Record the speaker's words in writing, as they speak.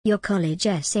Your college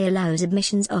essay allows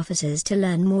admissions officers to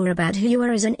learn more about who you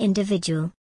are as an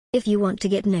individual. If you want to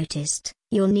get noticed,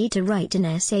 you'll need to write an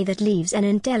essay that leaves an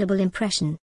indelible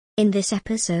impression. In this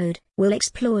episode, we'll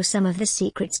explore some of the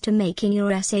secrets to making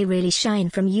your essay really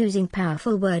shine, from using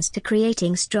powerful words to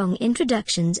creating strong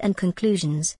introductions and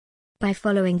conclusions. By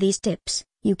following these tips,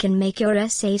 you can make your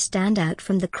essay stand out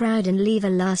from the crowd and leave a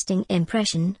lasting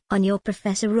impression on your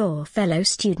professor or fellow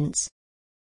students.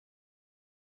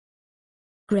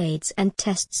 Grades and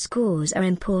test scores are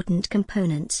important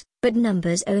components, but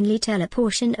numbers only tell a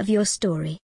portion of your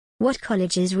story. What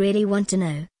colleges really want to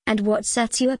know, and what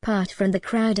sets you apart from the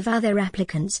crowd of other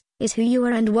applicants, is who you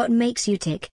are and what makes you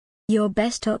tick. Your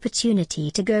best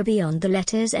opportunity to go beyond the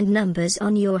letters and numbers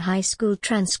on your high school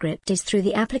transcript is through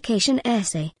the application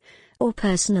essay, or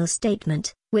personal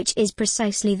statement, which is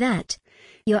precisely that: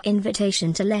 your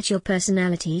invitation to let your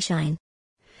personality shine.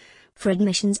 For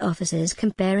admissions officers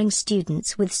comparing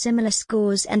students with similar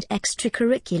scores and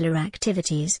extracurricular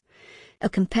activities, a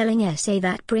compelling essay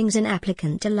that brings an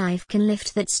applicant to life can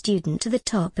lift that student to the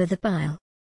top of the pile.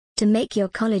 To make your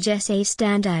college essay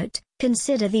stand out,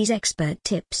 consider these expert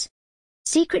tips.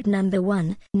 Secret number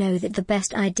 1: know that the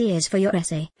best ideas for your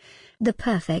essay, the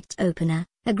perfect opener,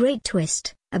 a great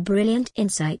twist, a brilliant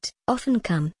insight, often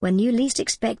come when you least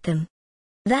expect them.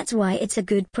 That's why it's a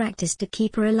good practice to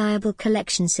keep a reliable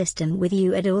collection system with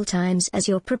you at all times as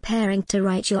you're preparing to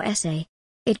write your essay.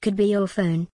 It could be your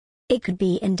phone. It could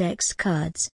be index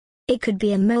cards. It could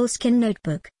be a moleskin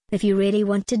notebook, if you really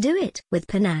want to do it with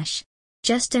panache.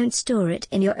 Just don't store it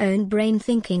in your own brain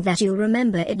thinking that you'll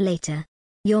remember it later.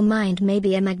 Your mind may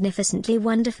be a magnificently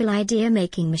wonderful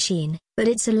idea-making machine, but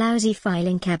it's a lousy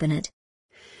filing cabinet.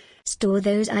 Store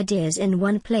those ideas in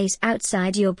one place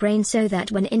outside your brain so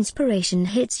that when inspiration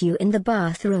hits you in the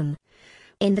bathroom,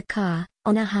 in the car,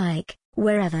 on a hike,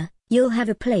 wherever, you'll have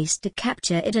a place to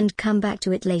capture it and come back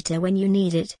to it later when you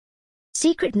need it.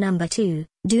 Secret number 2: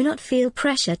 do not feel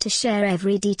pressure to share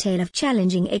every detail of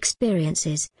challenging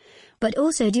experiences, but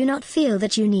also do not feel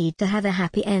that you need to have a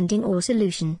happy ending or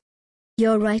solution.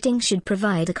 Your writing should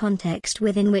provide a context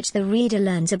within which the reader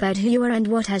learns about who you are and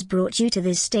what has brought you to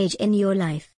this stage in your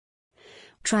life.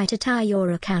 Try to tie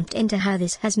your account into how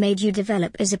this has made you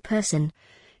develop as a person,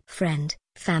 friend,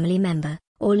 family member,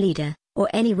 or leader, or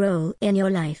any role in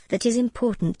your life that is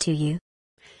important to you.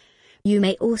 You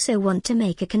may also want to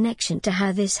make a connection to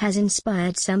how this has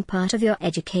inspired some part of your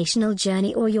educational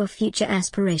journey or your future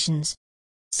aspirations.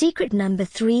 Secret number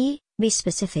 3: be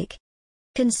specific.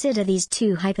 Consider these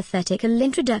 2 hypothetical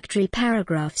introductory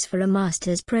paragraphs for a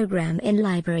master's program in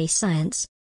library science.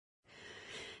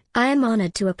 I am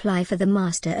honored to apply for the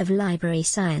Master of Library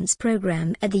Science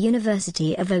program at the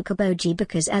University of Okoboji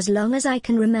because as long as I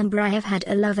can remember I have had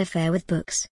a love affair with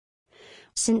books.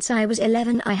 Since I was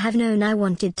 11 I have known I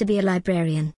wanted to be a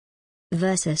librarian.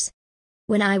 Versus.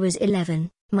 When I was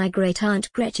 11, my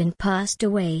great-aunt Gretchen passed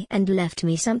away and left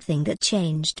me something that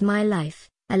changed my life,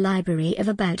 a library of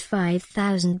about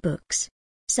 5,000 books.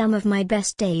 Some of my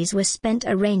best days were spent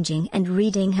arranging and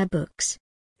reading her books.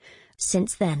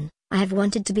 Since then, I have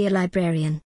wanted to be a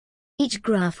librarian. Each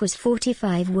graph was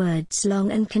 45 words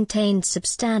long and contained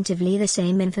substantively the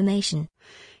same information.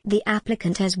 The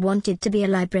applicant has wanted to be a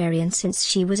librarian since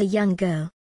she was a young girl.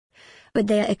 But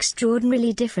they are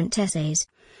extraordinarily different essays.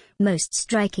 Most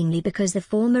strikingly because the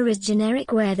former is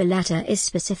generic where the latter is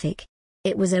specific.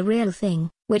 It was a real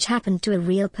thing, which happened to a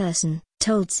real person,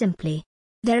 told simply.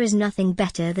 There is nothing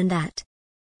better than that.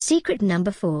 Secret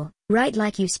number 4: write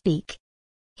like you speak.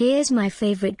 Here's my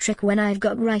favorite trick when I've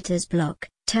got writer's block: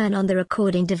 turn on the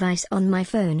recording device on my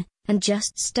phone, and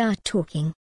just start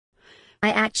talking. I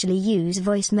actually use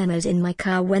voice memos in my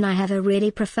car when I have a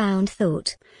really profound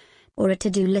thought, or a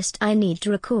to-do list I need to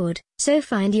record, so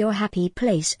find your happy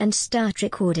place and start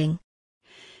recording.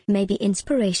 Maybe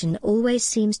inspiration always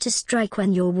seems to strike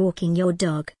when you're walking your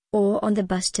dog, or on the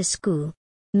bus to school.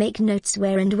 Make notes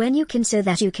where and when you can so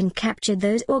that you can capture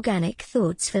those organic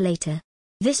thoughts for later.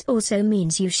 This also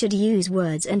means you should use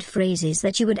words and phrases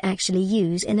that you would actually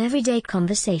use in everyday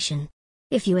conversation.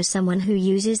 If you are someone who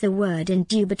uses the word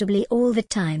indubitably all the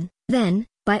time, then,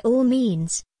 by all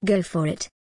means, go for it.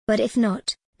 But if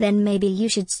not, then maybe you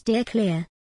should steer clear.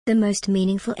 The most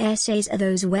meaningful essays are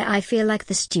those where I feel like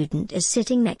the student is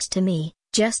sitting next to me,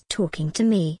 just talking to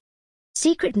me.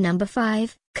 Secret number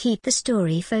 5: keep the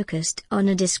story focused on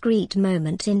a discrete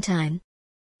moment in time.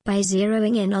 By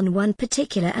zeroing in on one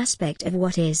particular aspect of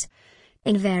what is,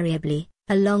 invariably,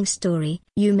 a long story,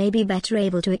 you may be better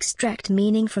able to extract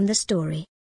meaning from the story.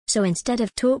 So instead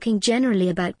of talking generally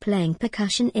about playing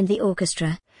percussion in the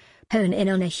orchestra, hone in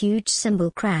on a huge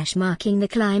cymbal crash marking the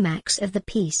climax of the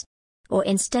piece. Or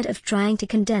instead of trying to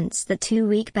condense the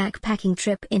 2-week backpacking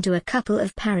trip into a couple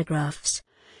of paragraphs,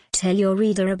 tell your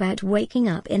reader about waking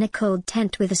up in a cold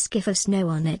tent with a skiff of snow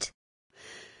on it.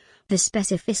 The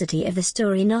specificity of the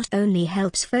story not only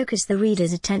helps focus the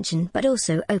reader's attention but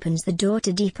also opens the door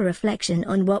to deeper reflection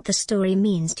on what the story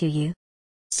means to you.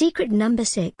 Secret number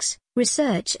 6,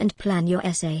 research and plan your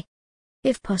essay.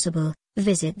 If possible,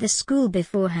 visit the school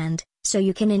beforehand, so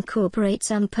you can incorporate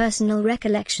some personal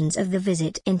recollections of the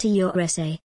visit into your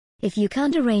essay. If you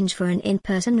can't arrange for an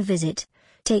in-person visit,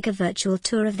 take a virtual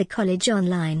tour of the college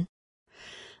online.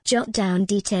 Jot down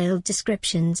detailed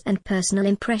descriptions and personal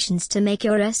impressions to make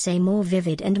your essay more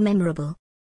vivid and memorable.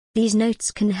 These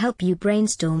notes can help you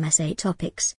brainstorm essay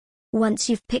topics. Once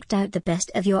you've picked out the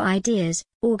best of your ideas,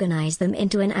 organize them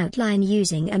into an outline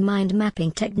using a mind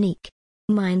mapping technique.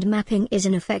 Mind mapping is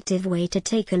an effective way to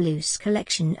take a loose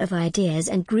collection of ideas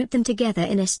and group them together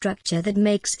in a structure that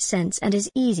makes sense and is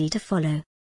easy to follow.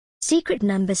 Secret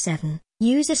number 7,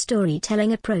 use a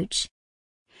storytelling approach.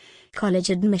 College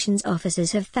admissions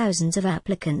officers have thousands of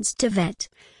applicants to vet,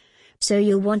 so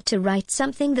you'll want to write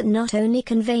something that not only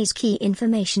conveys key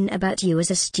information about you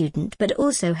as a student but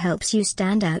also helps you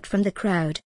stand out from the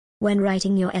crowd. When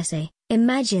writing your essay,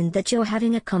 imagine that you're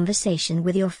having a conversation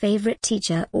with your favorite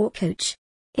teacher or coach.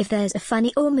 If there's a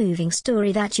funny or moving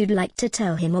story that you'd like to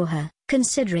tell him or her,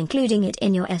 consider including it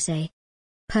in your essay.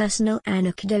 Personal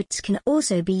anecdotes can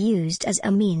also be used as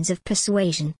a means of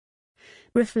persuasion.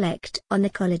 Reflect on the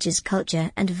college's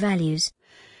culture and values.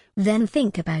 Then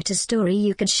think about a story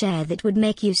you could share that would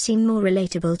make you seem more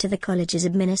relatable to the college's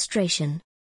administration.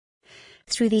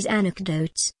 Through these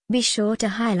anecdotes, be sure to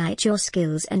highlight your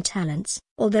skills and talents,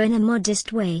 although in a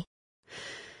modest way.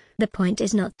 The point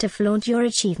is not to flaunt your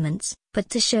achievements, but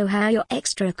to show how your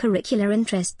extracurricular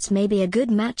interests may be a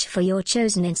good match for your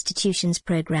chosen institution's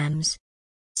programs.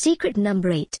 Secret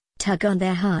number 8, tug on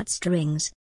their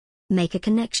heartstrings. Make a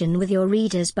connection with your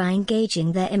readers by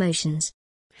engaging their emotions.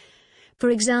 For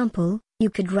example,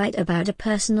 you could write about a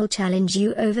personal challenge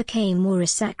you overcame or a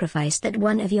sacrifice that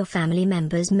one of your family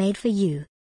members made for you.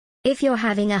 If you're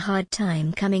having a hard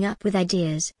time coming up with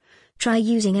ideas, try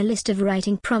using a list of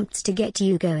writing prompts to get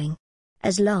you going.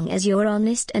 As long as you're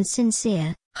honest and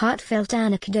sincere, heartfelt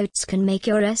anecdotes can make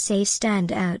your essay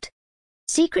stand out.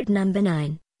 Secret number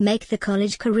 9, make the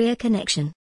college career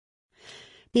connection.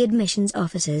 The admissions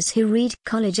officers who read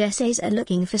college essays are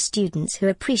looking for students who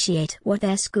appreciate what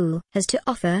their school has to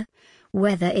offer,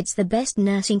 whether it's the best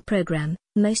nursing program,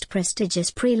 most prestigious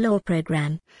pre-law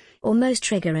program, or most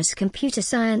rigorous computer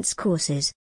science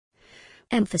courses.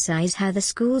 Emphasize how the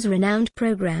school's renowned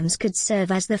programs could serve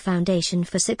as the foundation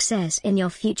for success in your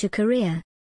future career.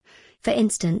 For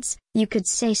instance, you could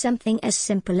say something as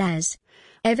simple as,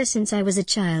 "Ever since I was a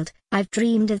child, I've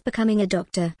dreamed of becoming a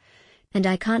doctor. And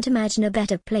I can't imagine a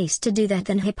better place to do that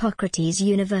than Hippocrates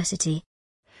University."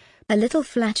 A little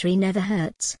flattery never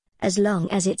hurts, as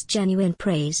long as it's genuine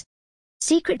praise.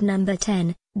 Secret number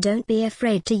 10, don't be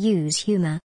afraid to use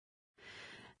humor.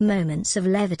 Moments of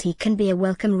levity can be a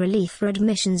welcome relief for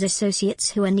admissions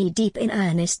associates who are knee-deep in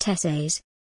earnest essays.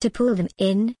 To pull them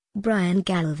in, Brian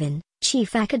Galvin,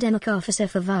 Chief Academic Officer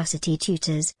for Varsity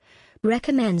Tutors,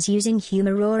 recommends using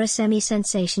humor or a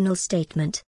semi-sensational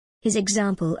statement. His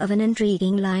example of an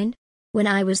intriguing line: "When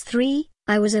I was 3,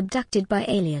 I was abducted by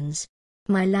aliens.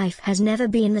 My life has never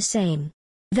been the same."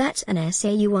 That's an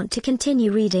essay you want to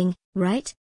continue reading,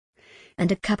 right?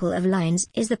 And a couple of lines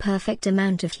is the perfect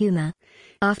amount of humor.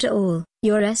 After all,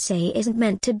 your essay isn't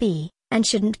meant to be, and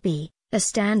shouldn't be, a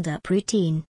stand-up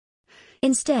routine.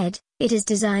 Instead, it is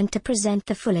designed to present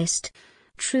the fullest,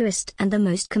 truest and the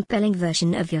most compelling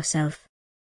version of yourself.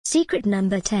 Secret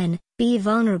number 10, be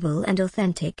vulnerable and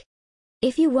authentic.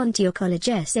 If you want your college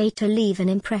essay to leave an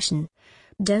impression,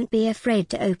 don't be afraid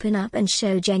to open up and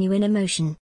show genuine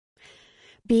emotion.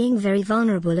 Being very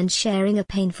vulnerable and sharing a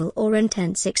painful or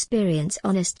intense experience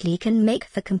honestly can make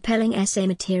for compelling essay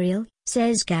material,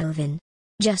 says Galvin.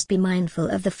 Just be mindful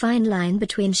of the fine line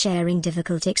between sharing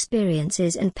difficult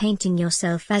experiences and painting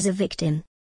yourself as a victim.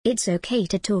 It's okay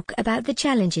to talk about the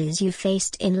challenges you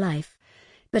faced in life.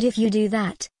 But if you do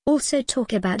that, also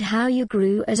talk about how you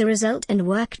grew as a result and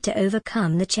worked to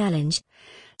overcome the challenge,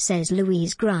 says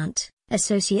Louise Grant,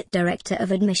 Associate Director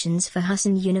of Admissions for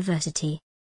Husson University.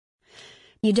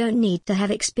 You don't need to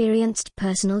have experienced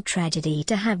personal tragedy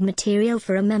to have material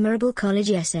for a memorable college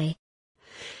essay.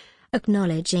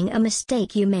 Acknowledging a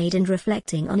mistake you made and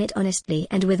reflecting on it honestly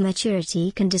and with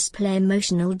maturity can display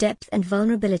emotional depth and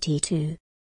vulnerability too.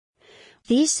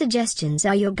 These suggestions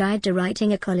are your guide to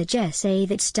writing a college essay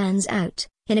that stands out,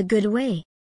 in a good way.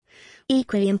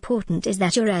 Equally important is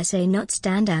that your essay not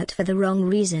stand out for the wrong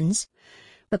reasons.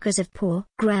 Because of poor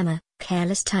grammar,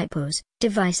 careless typos,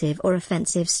 divisive or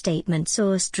offensive statements,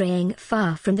 or straying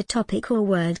far from the topic or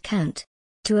word count.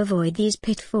 To avoid these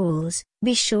pitfalls,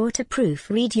 be sure to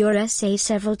proofread your essay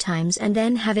several times and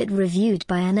then have it reviewed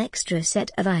by an extra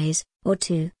set of eyes, or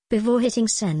two, before hitting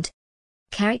send.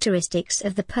 Characteristics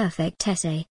of the perfect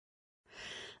essay.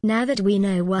 Now that we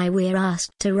know why we're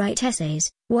asked to write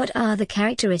essays, what are the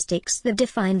characteristics that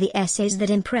define the essays that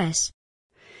impress?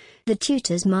 The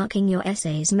tutors marking your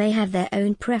essays may have their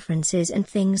own preferences and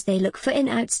things they look for in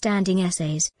outstanding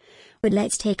essays, but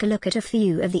let's take a look at a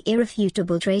few of the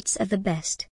irrefutable traits of the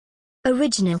best.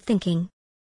 Original thinking.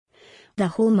 The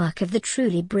hallmark of the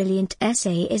truly brilliant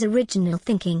essay is original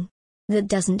thinking. That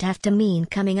doesn't have to mean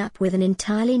coming up with an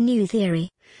entirely new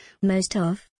theory. Most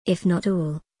of, if not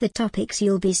all, the topics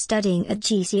you'll be studying at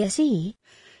GCSE,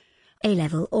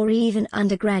 A-level or even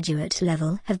undergraduate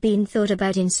level have been thought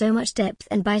about in so much depth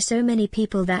and by so many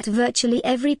people that virtually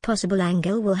every possible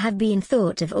angle will have been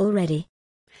thought of already.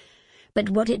 But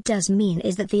what it does mean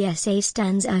is that the essay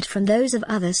stands out from those of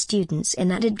other students in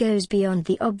that it goes beyond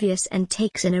the obvious and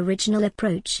takes an original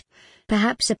approach,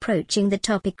 perhaps approaching the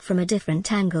topic from a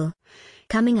different angle,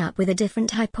 coming up with a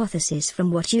different hypothesis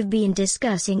from what you've been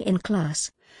discussing in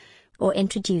class, or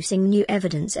introducing new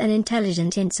evidence and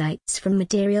intelligent insights from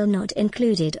material not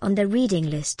included on the reading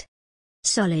list.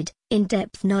 Solid,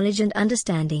 in-depth knowledge and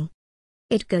understanding.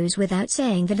 It goes without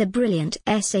saying that a brilliant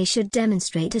essay should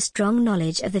demonstrate a strong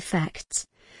knowledge of the facts.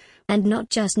 And not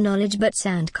just knowledge but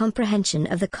sound comprehension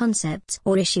of the concepts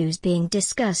or issues being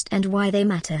discussed and why they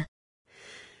matter.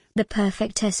 The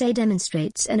perfect essay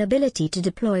demonstrates an ability to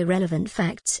deploy relevant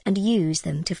facts and use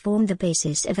them to form the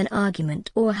basis of an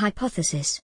argument or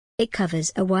hypothesis. It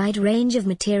covers a wide range of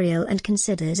material and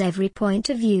considers every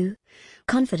point of view,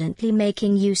 confidently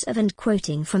making use of and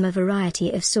quoting from a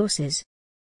variety of sources.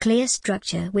 Clear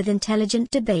structure with intelligent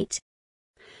debate.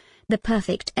 The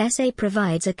perfect essay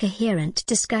provides a coherent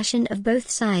discussion of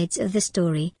both sides of the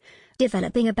story,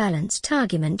 developing a balanced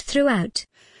argument throughout,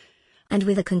 and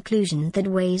with a conclusion that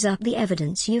weighs up the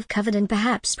evidence you've covered and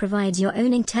perhaps provides your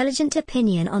own intelligent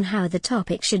opinion on how the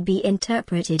topic should be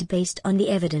interpreted based on the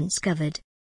evidence covered.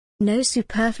 No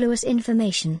superfluous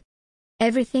information.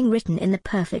 Everything written in the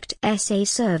perfect essay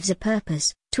serves a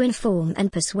purpose, to inform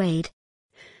and persuade.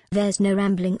 There's no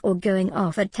rambling or going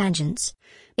off at tangents.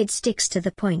 It sticks to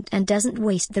the point and doesn't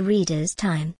waste the reader's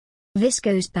time. This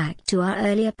goes back to our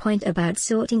earlier point about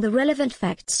sorting the relevant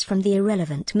facts from the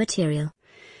irrelevant material.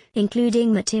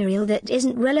 Including material that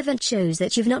isn't relevant shows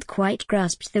that you've not quite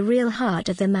grasped the real heart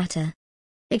of the matter.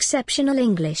 Exceptional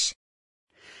English.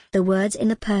 The words in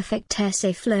the perfect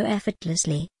essay flow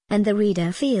effortlessly, and the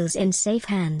reader feels in safe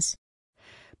hands.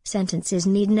 Sentences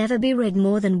need never be read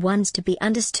more than once to be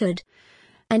understood,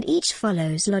 and each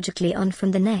follows logically on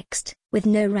from the next, with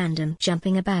no random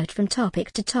jumping about from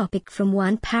topic to topic from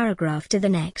one paragraph to the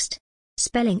next.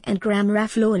 Spelling and grammar are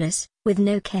flawless, with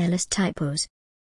no careless typos.